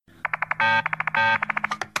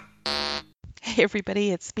Hey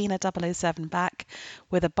everybody, it's Bina 007 back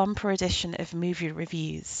with a bumper edition of movie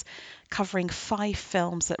reviews covering 5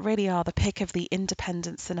 films that really are the pick of the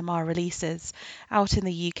independent cinema releases out in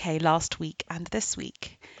the UK last week and this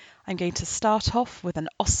week. I'm going to start off with an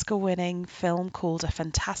Oscar-winning film called A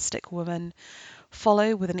Fantastic Woman,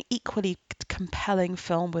 follow with an equally compelling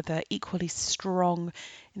film with an equally strong,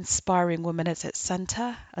 inspiring woman at its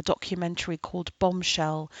centre, a documentary called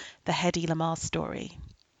Bombshell, the Hedy Lamarr story.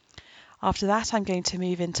 After that, I'm going to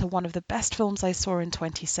move into one of the best films I saw in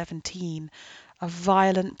 2017, a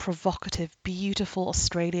violent, provocative, beautiful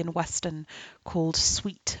Australian Western called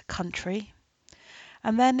Sweet Country.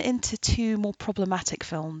 And then into 2 more problematic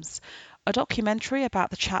films, a documentary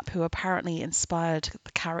about the chap who apparently inspired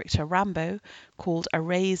the character Rambo called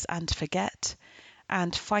Erase and Forget.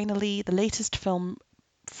 And finally, the latest film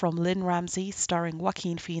from Lynne Ramsay starring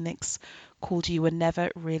Joaquin Phoenix called You Were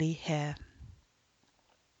Never Really Here.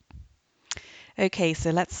 Okay, so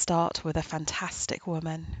let's start with A Fantastic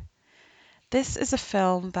Woman. This is a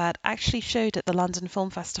film that actually showed at the London Film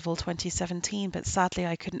Festival 2017, but sadly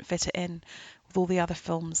I couldn't fit it in with all the other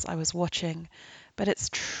films I was watching. But it's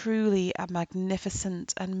truly a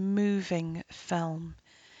magnificent and moving film.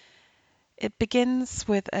 It begins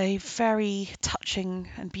with a very touching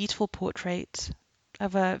and beautiful portrait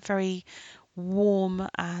of a very warm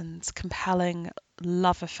and compelling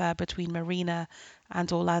love affair between Marina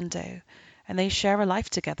and Orlando. And they share a life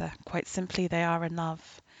together. Quite simply, they are in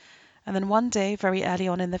love. And then one day, very early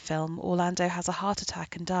on in the film, Orlando has a heart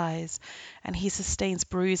attack and dies, and he sustains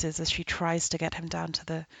bruises as she tries to get him down to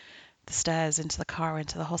the stairs, into the car,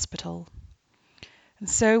 into the hospital. And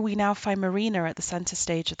so we now find Marina at the centre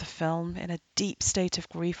stage of the film in a deep state of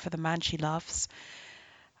grief for the man she loves.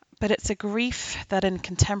 But it's a grief that in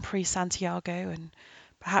contemporary Santiago, and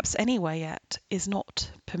perhaps anywhere yet, is not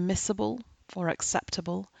permissible or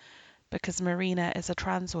acceptable because Marina is a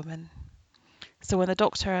trans woman. So when the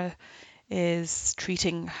doctor is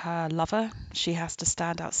treating her lover, she has to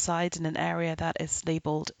stand outside in an area that is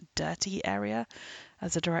labelled dirty area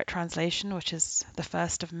as a direct translation, which is the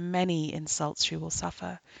first of many insults she will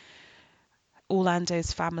suffer.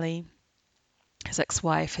 Orlando's family, his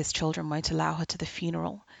ex-wife, his children won't allow her to the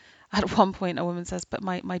funeral. At one point, a woman says, but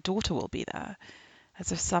my daughter will be there,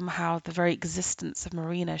 as if somehow the very existence of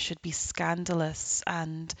Marina should be scandalous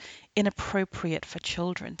and inappropriate for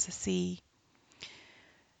children to see.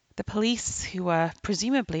 The police, who are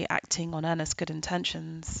presumably acting on earnest good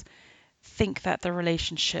intentions, think that the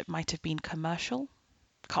relationship might have been commercial.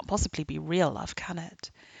 Can't possibly be real love, can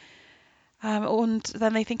it? And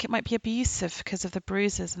then they think it might be abusive because of the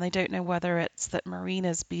bruises, and they don't know whether it's that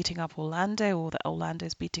Marina's beating up Orlando or that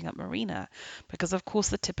Orlando's beating up Marina, because of course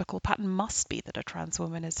the typical pattern must be that a trans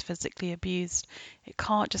woman is physically abused. It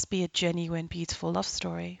can't just be a genuine, beautiful love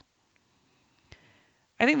story.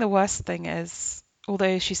 I think the worst thing is,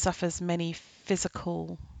 although she suffers many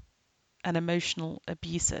physical and emotional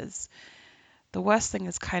abuses, the worst thing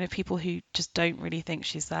is kind of people who just don't really think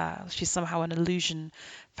she's there. She's somehow an illusion,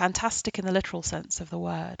 fantastic in the literal sense of the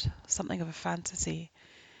word, something of a fantasy,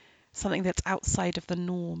 something that's outside of the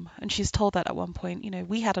norm. And she's told that at one point,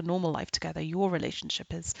 we had a normal life together. Your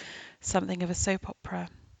relationship is something of a soap opera.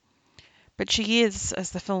 But she is,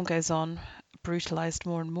 as the film goes on, brutalized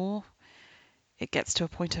more and more. It gets to a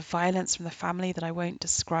point of violence from the family that I won't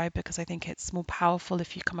describe because I think it's more powerful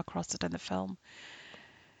if you come across it in the film.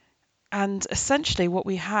 And essentially what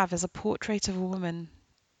we have is a portrait of a woman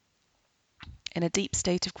in a deep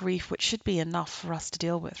state of grief, which should be enough for us to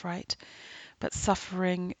deal with, right? But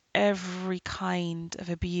suffering every kind of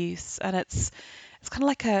abuse. And it's kind of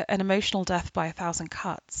like an emotional death by 1,000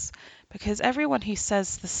 cuts, because everyone who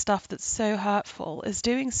says the stuff that's so hurtful is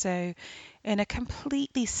doing so in a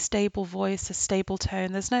completely stable voice, a stable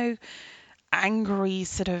tone. There's no angry,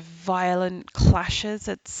 sort of violent clashes.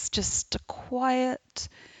 It's just a quiet,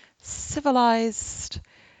 civilized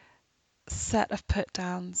set of put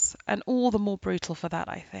downs, and all the more brutal for that,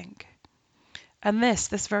 I think. And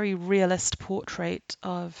this very realist portrait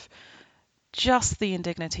of just the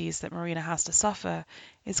indignities that Marina has to suffer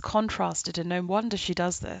is contrasted, and no wonder she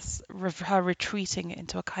does this, her retreating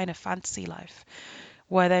into a kind of fantasy life,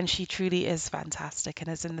 where then she truly is fantastic and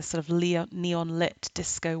is in this sort of neon lit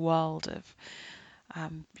disco world of,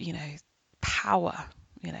 power.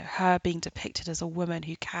 Her being depicted as a woman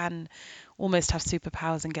who can almost have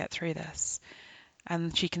superpowers and get through this.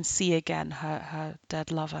 And she can see again her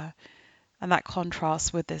dead lover. And that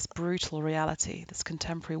contrasts with this brutal reality, this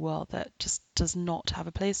contemporary world that just does not have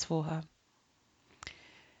a place for her.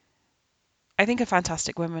 I think A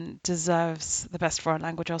Fantastic Woman deserves the Best Foreign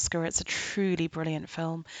Language Oscar. It's a truly brilliant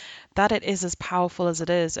film. That it is as powerful as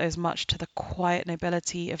it is owes much to the quiet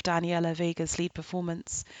nobility of Daniela Vega's lead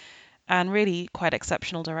performance and really quite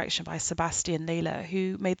exceptional direction by Sebastian Leyla,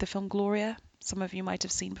 who made the film Gloria. Some of you might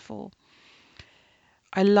have seen before.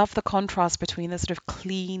 I love the contrast between the sort of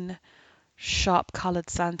clean, sharp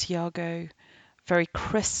coloured Santiago, very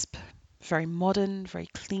crisp, very modern, very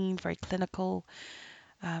clean, very clinical,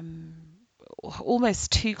 um,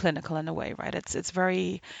 almost too clinical in a way, right? It's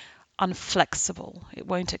very unflexible. It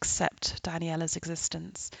won't accept Daniela's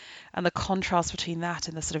existence. And the contrast between that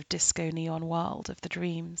and the sort of disco neon world of the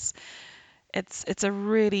dreams. It's a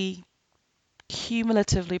really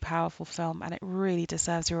cumulatively powerful film and it really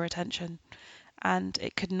deserves your attention. And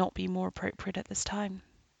it could not be more appropriate at this time.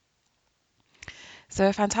 So,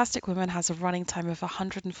 A Fantastic Woman has a running time of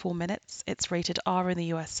 104 minutes. It's rated R in the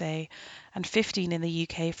USA and 15 in the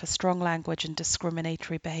UK for strong language and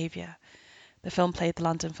discriminatory behaviour. The film played the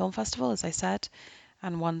London Film Festival, as I said,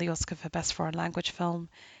 and won the Oscar for Best Foreign Language Film.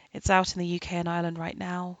 It's out in the UK and Ireland right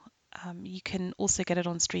now. You can also get it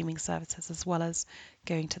on streaming services as well as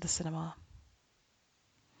going to the cinema.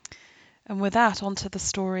 And with that, onto the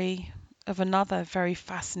story of another very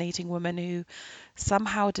fascinating woman who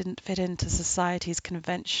somehow didn't fit into society's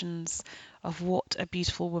conventions of what a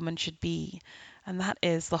beautiful woman should be, and that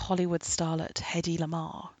is the Hollywood starlet Hedy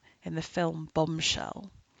Lamarr in the film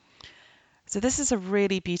Bombshell. So this is a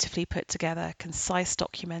really beautifully put together, concise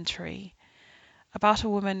documentary about a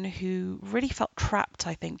woman who really felt trapped,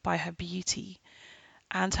 I think, by her beauty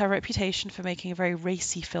and her reputation for making a very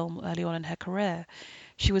racy film early on in her career.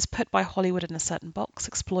 She was put by Hollywood in a certain box,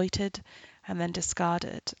 exploited, and then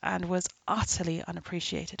discarded, and was utterly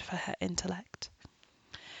unappreciated for her intellect.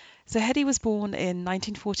 So Hedy was born in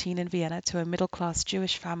 1914 in Vienna to a middle-class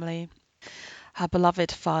Jewish family. Her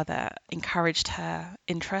beloved father encouraged her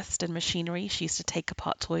interest in machinery. She used to take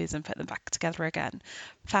apart toys and put them back together again,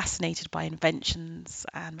 fascinated by inventions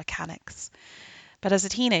and mechanics. But as a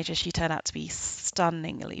teenager, she turned out to be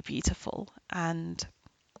stunningly beautiful and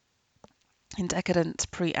in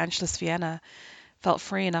decadent pre-Anschluss Vienna, felt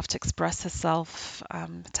free enough to express herself,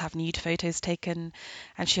 to have nude photos taken,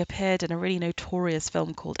 and she appeared in a really notorious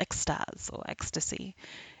film called Ekstaz or Ecstasy,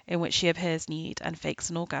 in which she appears nude and fakes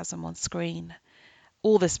an orgasm on screen.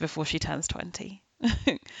 All this before she turns 20.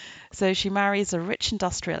 So she marries a rich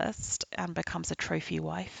industrialist and becomes a trophy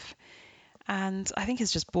wife. And I think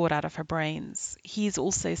he's just bored out of her brains. He's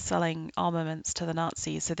also selling armaments to the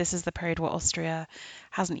Nazis. So this is the period where Austria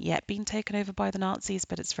hasn't yet been taken over by the Nazis,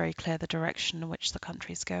 but it's very clear the direction in which the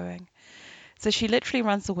country's going. So she literally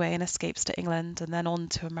runs away and escapes to England and then on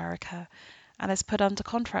to America and is put under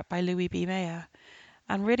contract by Louis B. Mayer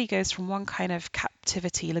and really goes from one kind of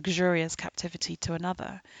captivity, luxurious captivity, to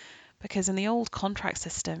another. Because in the old contract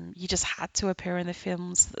system, you just had to appear in the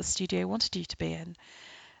films that the studio wanted you to be in.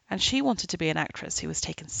 And she wanted to be an actress who was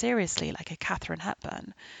taken seriously, like a Katharine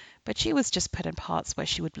Hepburn, but she was just put in parts where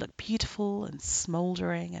she would look beautiful and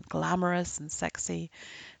smouldering and glamorous and sexy,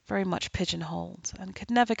 very much pigeonholed, and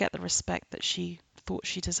could never get the respect that she thought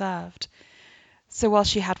she deserved. So while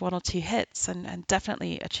she had one or two hits and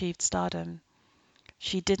definitely achieved stardom,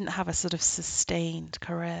 she didn't have a sort of sustained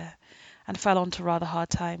career and fell onto rather hard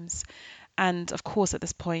times. And of course, at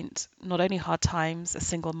this point, not only hard times, a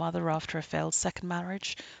single mother after a failed second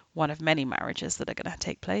marriage, one of many marriages that are going to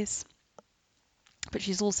take place, but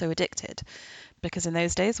she's also addicted because in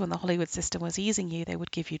those days when the Hollywood system was easing you, they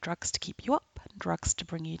would give you drugs to keep you up, drugs to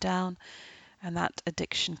bring you down, and that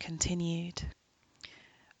addiction continued.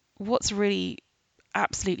 What's really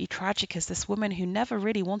absolutely tragic is this woman who never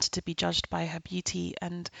really wanted to be judged by her beauty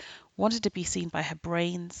and wanted to be seen by her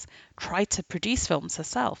brains, tried to produce films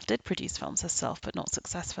herself, did produce films herself, but not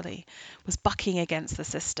successfully, was bucking against the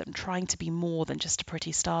system, trying to be more than just a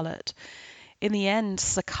pretty starlet. In the end,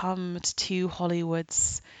 succumbed to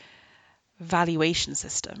Hollywood's valuation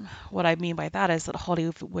system. What I mean by that is that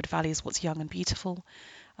Hollywood values what's young and beautiful,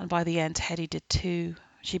 and by the end, Hedy did too.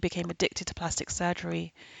 She became addicted to plastic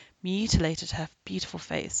surgery, mutilated her beautiful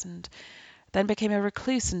face, and then became a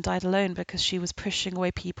recluse and died alone because she was pushing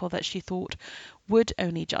away people that she thought would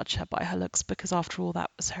only judge her by her looks, because after all,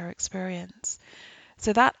 that was her experience.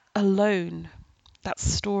 So that alone, that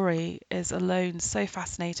story is alone so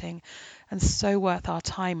fascinating and so worth our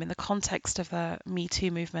time in the context of the Me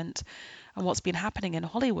Too movement and what's been happening in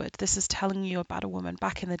Hollywood. This is telling you about a woman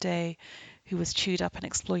back in the day who was chewed up and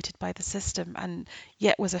exploited by the system and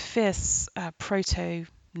yet was a fierce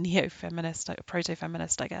proto-feminist,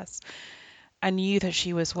 I guess, and knew that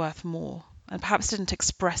she was worth more and perhaps didn't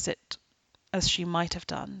express it as she might have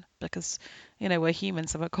done, because, we're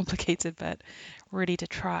humans, so we're complicated, but really to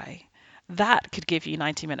try. That could give you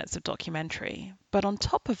 90 minutes of documentary. But on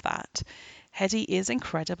top of that, Hedy is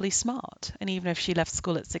incredibly smart. And even if she left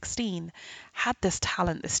school at 16, had this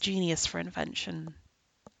talent, this genius for invention.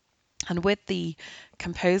 And with the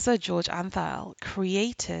composer George Antheil,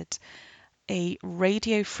 created a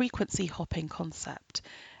radio frequency hopping concept.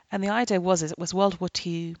 And the idea was, it was World War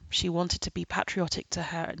II. She wanted to be patriotic to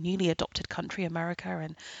her newly adopted country, America,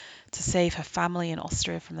 and to save her family in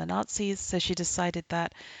Austria from the Nazis. So she decided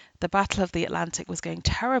that the Battle of the Atlantic was going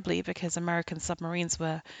terribly because German submarines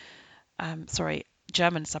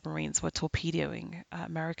were torpedoing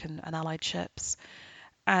American and Allied ships.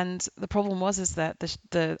 And the problem was is that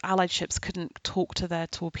the Allied ships couldn't talk to their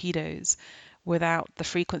torpedoes without the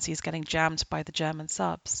frequencies getting jammed by the German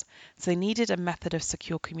subs. So they needed a method of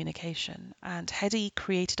secure communication. And Hedy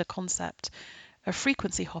created a concept of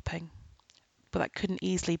frequency hopping, but that couldn't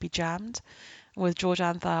easily be jammed. With George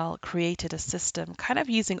Antheil created a system, kind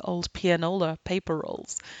of using old pianola paper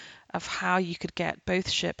rolls, of how you could get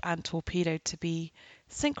both ship and torpedo to be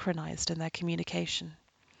synchronized in their communication.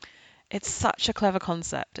 It's such a clever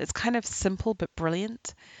concept. It's kind of simple but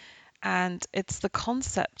brilliant. And it's the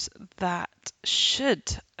concept that should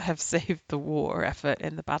have saved the war effort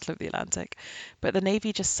in the Battle of the Atlantic, but the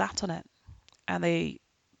Navy just sat on it, and they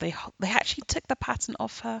actually took the patent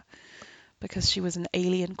off her because she was an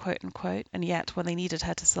alien, quote unquote, and yet when they needed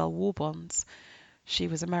her to sell war bonds, she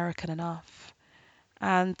was American enough.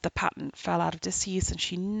 And the patent fell out of disuse, and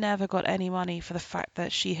she never got any money for the fact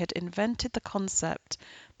that she had invented the concept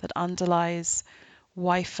that underlies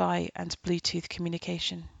Wi-Fi and Bluetooth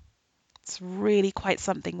communication. It's really quite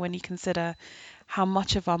something when you consider how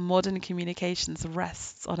much of our modern communications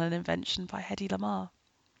rests on an invention by Hedy Lamarr.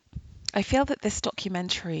 I feel that this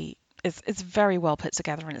documentary is very well put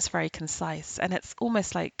together, and it's very concise, and it's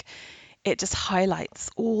almost like it just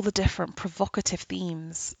highlights all the different provocative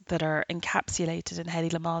themes that are encapsulated in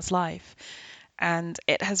Hedy Lamarr's life. And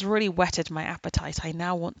it has really whetted my appetite. I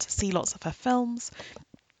now want to see lots of her films.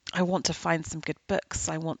 I want to find some good books.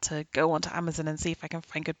 I want to go onto Amazon and see if I can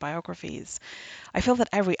find good biographies. I feel that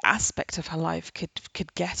every aspect of her life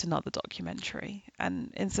could get another documentary.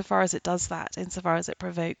 And insofar as it does that, insofar as it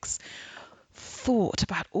provokes thought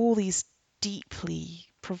about all these deeply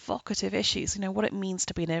provocative issues, what it means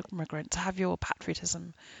to be an immigrant, to have your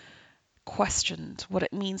patriotism questioned, what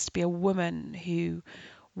it means to be a woman who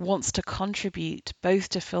wants to contribute both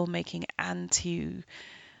to filmmaking and to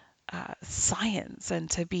science, and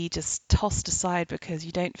to be just tossed aside because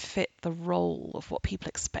you don't fit the role of what people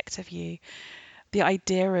expect of you. The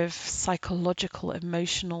idea of psychological,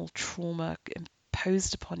 emotional trauma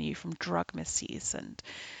imposed upon you from drug misuse, and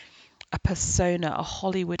a persona, a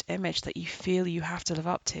Hollywood image that you feel you have to live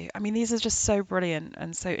up to. I mean, these are just so brilliant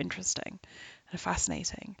and so interesting and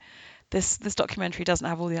fascinating. This documentary doesn't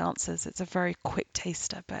have all the answers. It's a very quick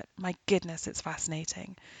taster, but my goodness, it's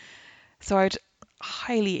fascinating. So I'd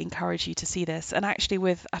highly encourage you to see this. And actually,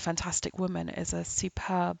 with A Fantastic Woman is a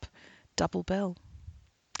superb double bill.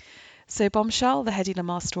 So Bombshell, the Hedy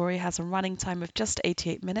Lamarr story, has a running time of just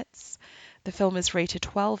 88 minutes. The film is rated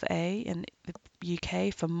 12A in the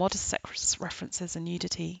UK for modest sex references and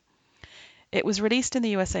nudity. It was released in the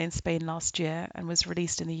USA and Spain last year, and was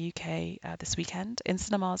released in the UK this weekend in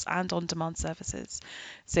cinemas and on demand services.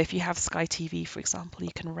 So if you have Sky TV, for example,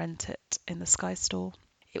 you can rent it in the Sky store.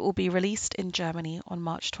 It will be released in Germany on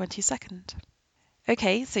March 22nd.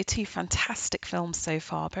 Okay, so two fantastic films so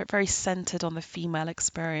far, but very centered on the female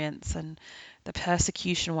experience and the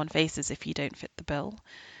persecution one faces if you don't fit the bill.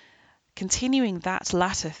 Continuing that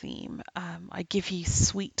latter theme, I give you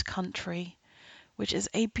Sweet Country, which is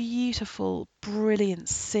a beautiful, brilliant,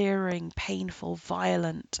 searing, painful,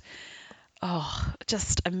 violent,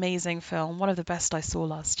 just amazing film. One of the best I saw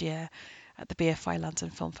last year at the BFI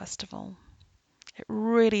London Film Festival. It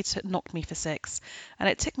really knocked me for six, and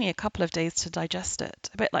it took me a couple of days to digest it,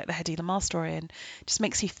 a bit like the Hedy Lamarr story, and just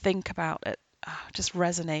makes you think about it, just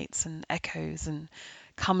resonates and echoes and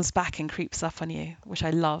comes back and creeps up on you, which I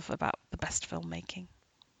love about the best filmmaking.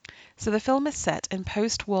 So the film is set in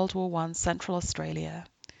post-World War I Central Australia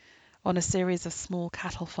on a series of small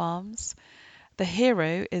cattle farms. The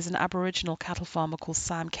hero is an Aboriginal cattle farmer called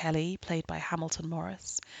Sam Kelly, played by Hamilton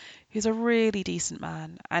Morris, who's a really decent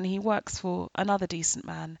man, and he works for another decent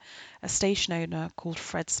man, a station owner called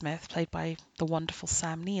Fred Smith, played by the wonderful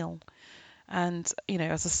Sam Neill. And,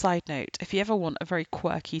 as a side note, if you ever want a very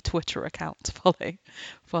quirky Twitter account to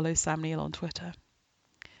follow Sam Neill on Twitter.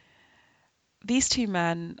 These two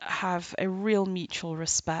men have a real mutual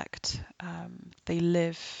respect. They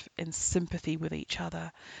live in sympathy with each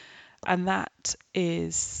other. And that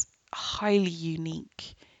is highly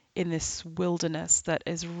unique in this wilderness that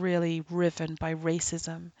is really riven by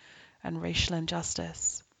racism and racial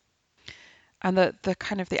injustice. And the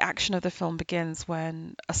kind of the action of the film begins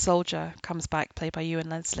when a soldier comes back, played by Ewan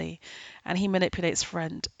Leslie, and he manipulates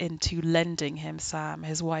Friend into lending him Sam,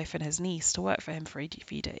 his wife, and his niece to work for him for a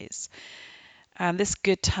few days. And this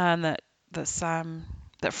good turn that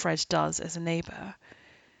Fred does as a neighbor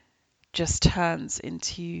just turns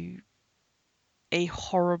into a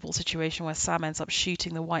horrible situation where Sam ends up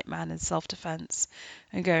shooting the white man in self-defense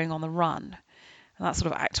and going on the run. And that's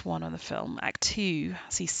sort of Act 1 of the film. Act 2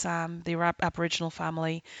 sees Sam, the Aboriginal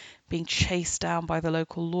family, being chased down by the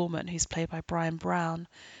local lawman, who's played by Brian Brown.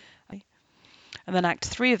 And then Act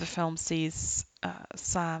 3 of the film sees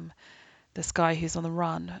Sam, this guy who's on the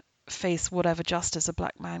run, face whatever justice a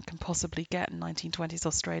black man can possibly get in 1920s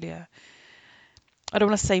Australia. I don't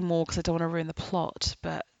want to say more because I don't want to ruin the plot,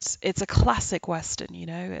 but it's a classic Western, you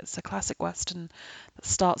know? It's a classic Western that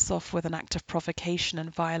starts off with an act of provocation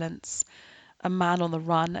and violence, a man on the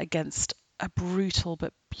run against a brutal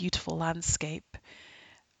but beautiful landscape,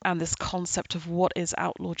 and this concept of what is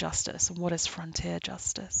outlaw justice and what is frontier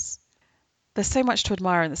justice. There's so much to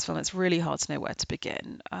admire in this film, it's really hard to know where to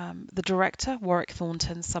begin. The director, Warwick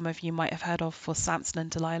Thornton, some of you might have heard of for Samson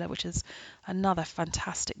and Delilah, which is another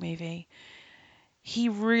fantastic movie. He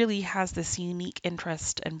really has this unique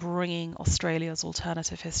interest in bringing Australia's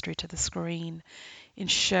alternative history to the screen, in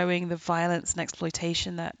showing the violence and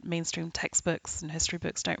exploitation that mainstream textbooks and history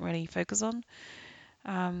books don't really focus on.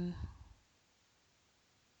 Um,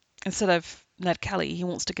 Instead of Ned Kelly, he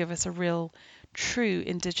wants to give us a real, true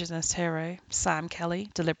Indigenous hero, Sam Kelly,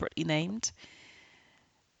 deliberately named.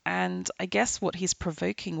 And I guess what he's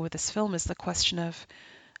provoking with this film is the question of,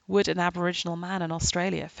 would an Aboriginal man in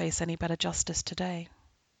Australia face any better justice today?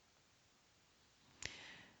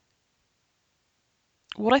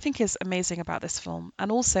 What I think is amazing about this film,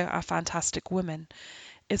 and also our fantastic women,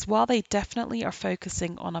 is while they definitely are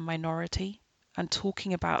focusing on a minority and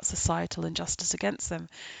talking about societal injustice against them,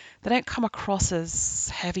 they don't come across as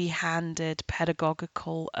heavy-handed,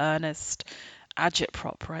 pedagogical, earnest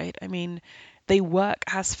agitprop, right? I mean, they work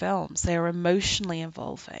as films. They are emotionally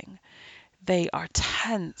involving. They are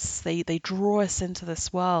tense. They draw us into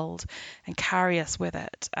this world and carry us with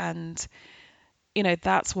it. And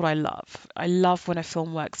that's what I love. I love when a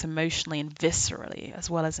film works emotionally and viscerally as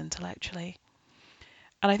well as intellectually.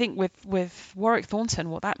 And I think with Warwick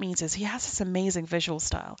Thornton, what that means is he has this amazing visual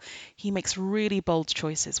style. He makes really bold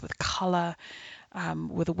choices with color,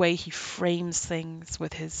 with the way he frames things,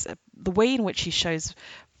 with his the way in which he shows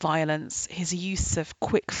violence, his use of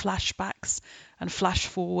quick flashbacks and flash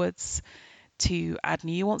forwards to add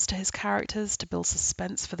nuance to his characters, to build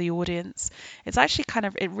suspense for the audience. It's actually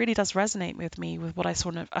it really does resonate with me with what I saw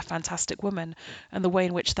in A Fantastic Woman, and the way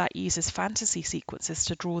in which that uses fantasy sequences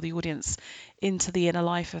to draw the audience into the inner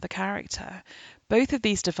life of the character. Both of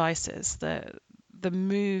these devices, the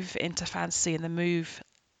move into fantasy and the move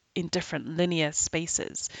in different linear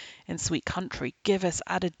spaces in Sweet Country, give us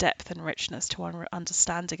added depth and richness to our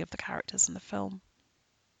understanding of the characters in the film.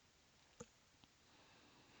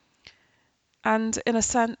 And in a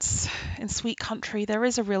sense, in Sweet Country, there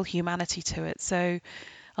is a real humanity to it. So,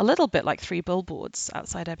 a little bit like Three Billboards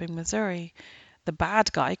Outside Ebbing, Missouri, the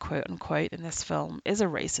bad guy, quote unquote, in this film is a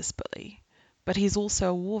racist bully, but he's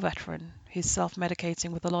also a war veteran who's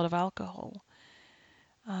self-medicating with a lot of alcohol.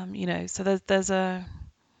 So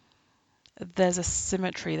there's a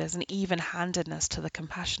symmetry, there's an even-handedness to the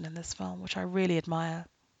compassion in this film, which I really admire.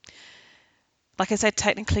 Like I said,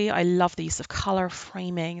 technically, I love the use of color,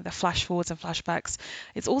 framing, the flash forwards and flashbacks.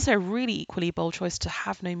 It's also a really equally bold choice to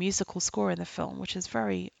have no musical score in the film, which is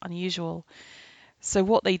very unusual. So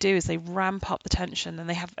what they do is they ramp up the tension, and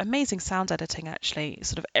they have amazing sound editing, actually.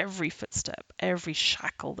 Sort of every footstep, every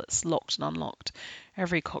shackle that's locked and unlocked,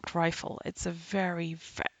 every cocked rifle. It's a very,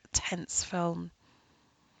 very tense film.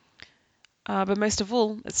 But most of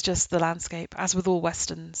all, it's just the landscape. As with all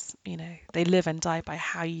Westerns, they live and die by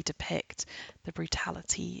how you depict the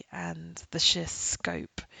brutality and the sheer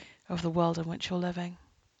scope of the world in which you're living.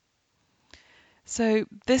 So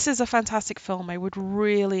this is a fantastic film. I would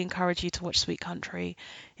really encourage you to watch Sweet Country.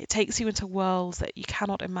 It takes you into worlds that you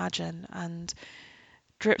cannot imagine and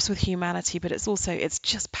drips with humanity, but it's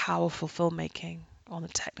just powerful filmmaking on a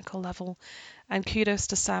technical level. And kudos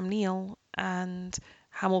to Sam Neill and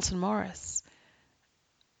Hamilton Morris.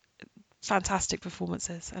 Fantastic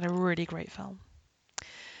performances and a really great film.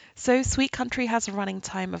 So Sweet Country has a running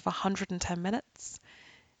time of 110 minutes.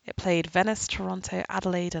 It played Venice, Toronto,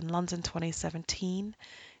 Adelaide and London 2017.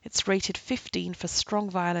 It's rated 15 for strong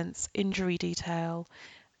violence, injury detail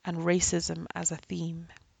and racism as a theme.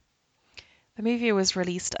 The movie was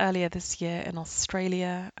released earlier this year in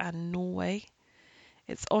Australia and Norway.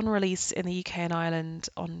 It's on release in the UK and Ireland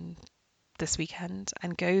on this weekend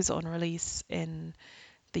and goes on release in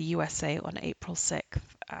the USA on April 6th.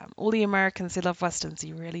 All the Americans who love Westerns,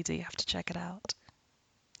 you really do have to check it out.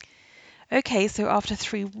 Okay, so after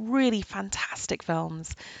three really fantastic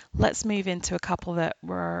films, let's move into a couple that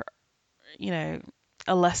were,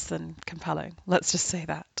 are less than compelling. Let's just say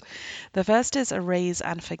that. The first is Erase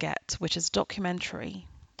and Forget, which is a documentary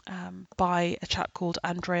by a chap called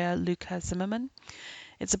Andrea Luca Zimmerman.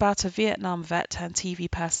 It's about a Vietnam vet turned TV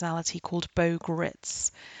personality called Beau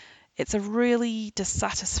Gritz. It's a really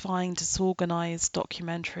dissatisfying, disorganized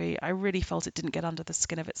documentary. I really felt it didn't get under the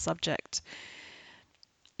skin of its subject.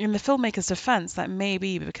 In the filmmaker's defense, that may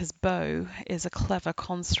be because Beau is a clever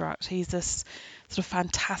construct. He's this sort of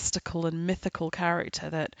fantastical and mythical character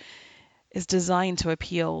that is designed to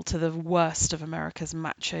appeal to the worst of America's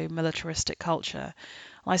macho, militaristic culture.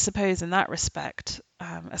 I suppose in that respect,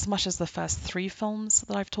 as much as the first three films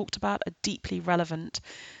that I've talked about are deeply relevant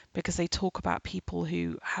because they talk about people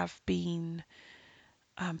who have been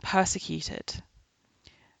persecuted,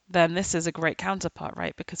 then this is a great counterpart,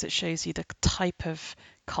 right? Because it shows you the type of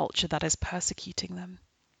culture that is persecuting them.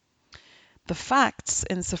 The facts,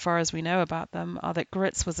 insofar as we know about them, are that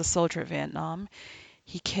Gritz was a soldier at Vietnam.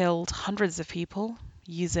 He killed hundreds of people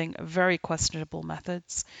using very questionable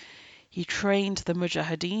methods. He trained the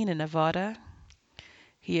Mujahideen in Nevada.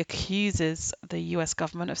 He accuses the US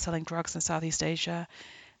government of selling drugs in Southeast Asia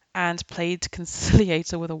and played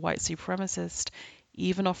conciliator with a white supremacist,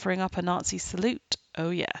 even offering up a Nazi salute. Oh,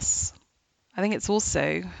 yes. I think it's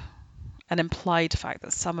also an implied fact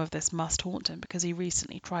that some of this must haunt him because he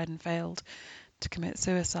recently tried and failed to commit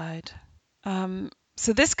suicide.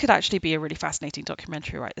 So this could actually be a really fascinating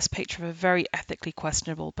documentary, right? This picture of a very ethically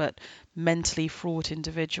questionable but mentally fraught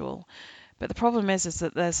individual. But the problem is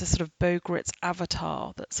that there's a sort of Beau Gritz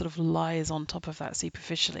avatar that sort of lies on top of that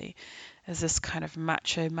superficially as this kind of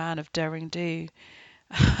macho man of daring do.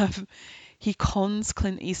 He cons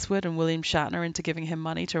Clint Eastwood and William Shatner into giving him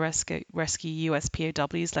money to rescue US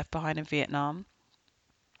POWs left behind in Vietnam.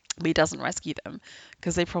 But he doesn't rescue them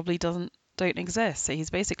because they probably don't exist. So he's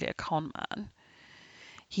basically a con man.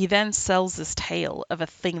 He then sells this tale of a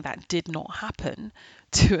thing that did not happen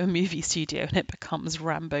to a movie studio, and it becomes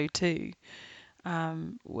Rambo 2,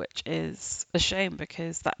 which is a shame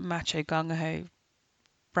because that macho gung-ho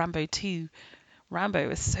Rambo 2, Rambo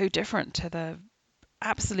is so different to the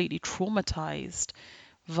absolutely traumatized,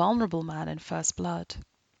 vulnerable man in First Blood.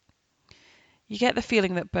 You get the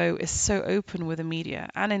feeling that Beau is so open with the media,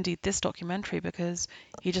 and indeed this documentary, because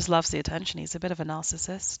he just loves the attention. He's a bit of a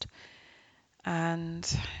narcissist. And,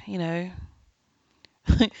 he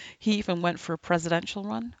even went for a presidential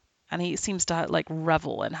run, and he seems to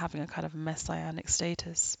revel in having a kind of messianic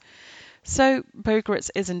status. So Beau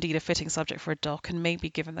Gritz is indeed a fitting subject for a doc, and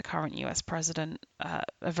maybe given the current US president, a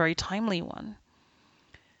very timely one.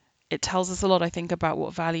 It tells us a lot, I think, about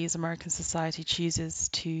what values American society chooses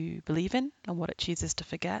to believe in and what it chooses to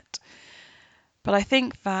forget. But I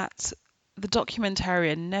think that the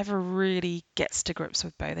documentarian never really gets to grips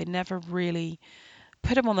with Beau. They never really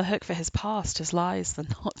put him on the hook for his past, his lies, the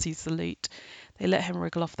Nazi salute. They let him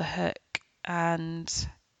wriggle off the hook. And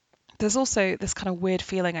there's also this kind of weird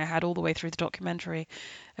feeling I had all the way through the documentary,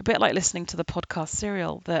 a bit like listening to the podcast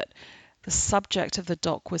Serial, that the subject of the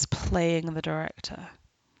doc was playing the director,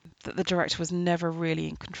 that the director was never really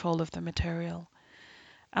in control of the material.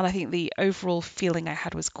 And I think the overall feeling I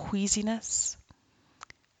had was queasiness,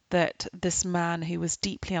 that this man who was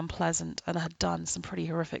deeply unpleasant and had done some pretty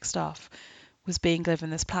horrific stuff was being given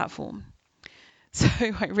this platform. So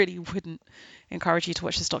I really wouldn't encourage you to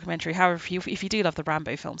watch this documentary. However, if you do love the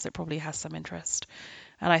Rambo films, it probably has some interest.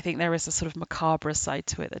 And I think there is a sort of macabre side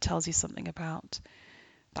to it that tells you something about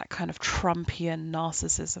that kind of Trumpian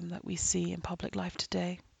narcissism that we see in public life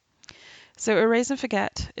today. So Erase and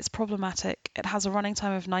Forget, it's problematic. It has a running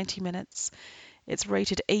time of 90 minutes. It's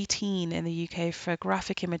rated 18 in the UK for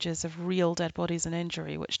graphic images of real dead bodies and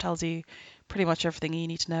injury, which tells you pretty much everything you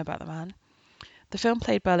need to know about the man. The film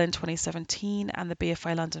played Berlin 2017 and the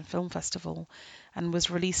BFI London Film Festival and was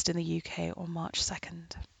released in the UK on March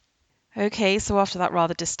 2nd. Okay, so after that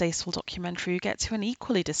rather distasteful documentary, you get to an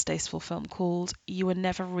equally distasteful film called You Were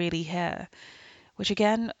Never Really Here, which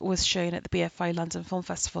again was shown at the BFI London Film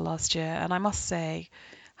Festival last year, and I must say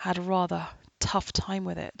had a rather tough time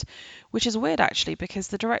with it, which is weird actually because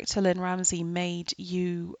the director Lynn Ramsay made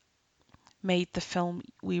the film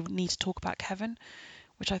We Need to Talk About Kevin,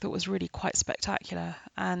 which I thought was really quite spectacular.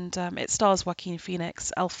 And it stars Joaquin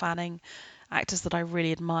Phoenix, Elle Fanning, actors that I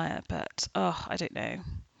really admire, but I don't know.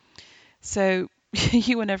 So,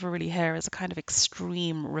 You Were Never Really Here is a kind of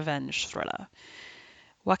extreme revenge thriller.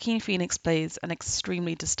 Joaquin Phoenix plays an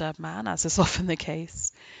extremely disturbed man, as is often the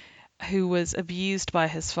case, who was abused by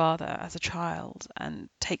his father as a child and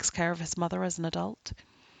takes care of his mother as an adult.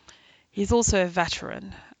 He's also a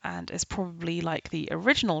veteran and is probably, like the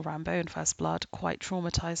original Rambo in First Blood, quite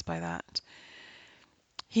traumatized by that.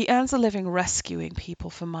 He earns a living rescuing people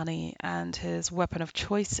for money, and his weapon of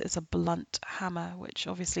choice is a blunt hammer, which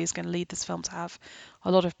obviously is going to lead this film to have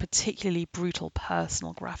a lot of particularly brutal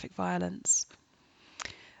personal graphic violence.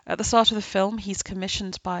 At the start of the film, he's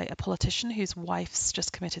commissioned by a politician whose wife's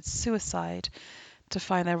just committed suicide to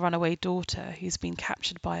find their runaway daughter, who's been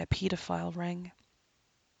captured by a paedophile ring.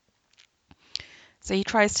 So he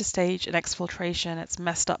tries to stage an exfiltration. It's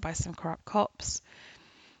messed up by some corrupt cops.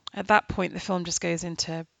 At that point, the film just goes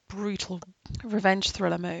into brutal revenge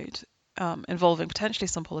thriller mode, involving potentially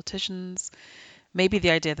some politicians, maybe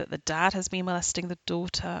the idea that the dad has been molesting the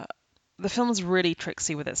daughter. The film's really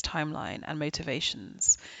tricksy with its timeline and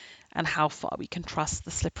motivations, and how far we can trust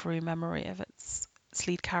the slippery memory of its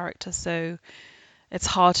lead character. So it's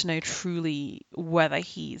hard to know truly whether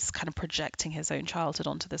he's kind of projecting his own childhood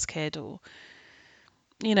onto this kid, or,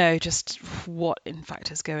 just what in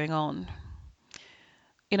fact is going on.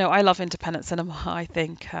 I love independent cinema. I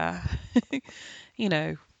think, you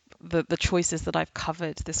know, the choices that I've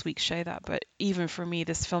covered this week show that. But even for me,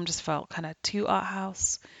 this film just felt kind of too art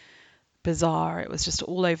house, bizarre. It was just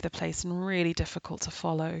all over the place and really difficult to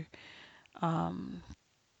follow. Um,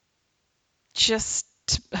 just,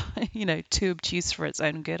 too obtuse for its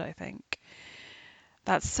own good, I think.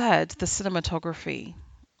 That said, the cinematography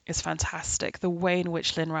is fantastic. The way in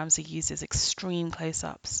which Lynne Ramsay uses extreme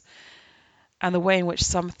close-ups, and the way in which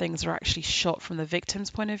some things are actually shot from the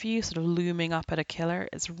victim's point of view, sort of looming up at a killer,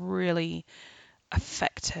 is really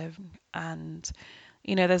effective. And,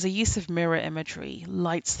 there's a use of mirror imagery,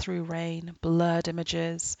 lights through rain, blurred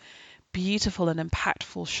images, beautiful and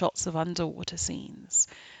impactful shots of underwater scenes.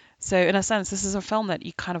 So, in a sense, this is a film that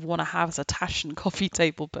you kind of want to have as a Taschen coffee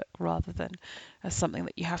table book rather than as something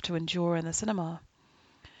that you have to endure in the cinema.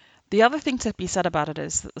 The other thing to be said about it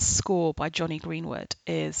is that the score by Jonny Greenwood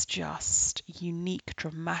is just unique,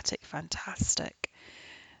 dramatic, fantastic.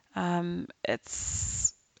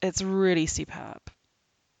 It's really superb.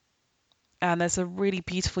 And there's a really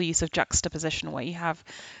beautiful use of juxtaposition where you have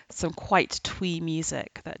some quite twee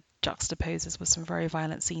music that juxtaposes with some very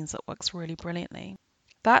violent scenes that works really brilliantly.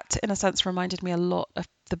 That, in a sense, reminded me a lot of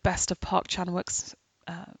the best of Park Chan-wook's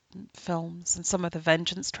films and some of the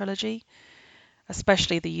Vengeance trilogy,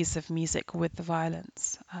 especially the use of music with the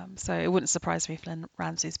violence. So it wouldn't surprise me if Lynne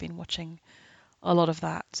Ramsay's been watching a lot of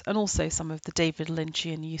that, and also some of the David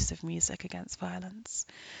Lynchian use of music against violence.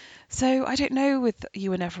 So I don't know with You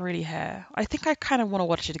Were Never Really Here. I think I kind of want to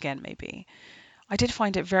watch it again, maybe. I did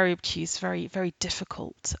find it very obtuse, very, very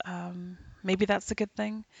difficult. Maybe that's a good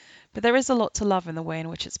thing. But there is a lot to love in the way in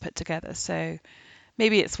which it's put together, so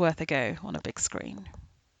maybe it's worth a go on a big screen.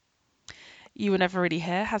 You Were Never Really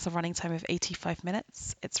Here has a running time of 85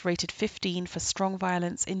 minutes. It's rated 15 for strong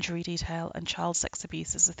violence, injury detail, and child sex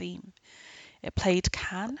abuse as a theme. It played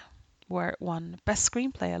Cannes, where it won Best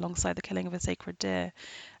Screenplay alongside The Killing of a Sacred Deer,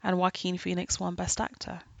 and Joaquin Phoenix won Best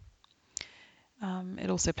Actor. It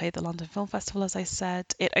also played the London Film Festival, as I said.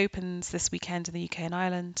 It opens this weekend in the UK and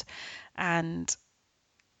Ireland, and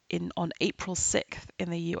on April 6th in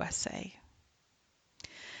the USA.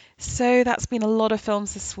 So that's been a lot of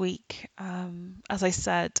films this week. As I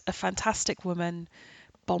said, A Fantastic Woman,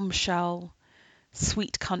 Bombshell,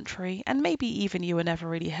 Sweet Country, and maybe even You Were Never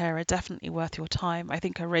Really Here are definitely worth your time. I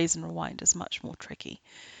think Erase and Rewind is much more tricky.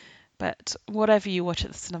 But whatever you watch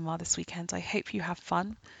at the cinema this weekend, I hope you have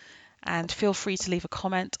fun. And feel free to leave a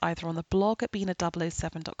comment either on the blog at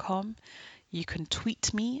bina007.com. You can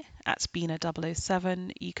tweet me at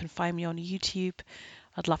bina007. You can find me on YouTube.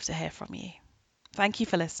 I'd love to hear from you. Thank you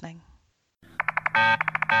for listening.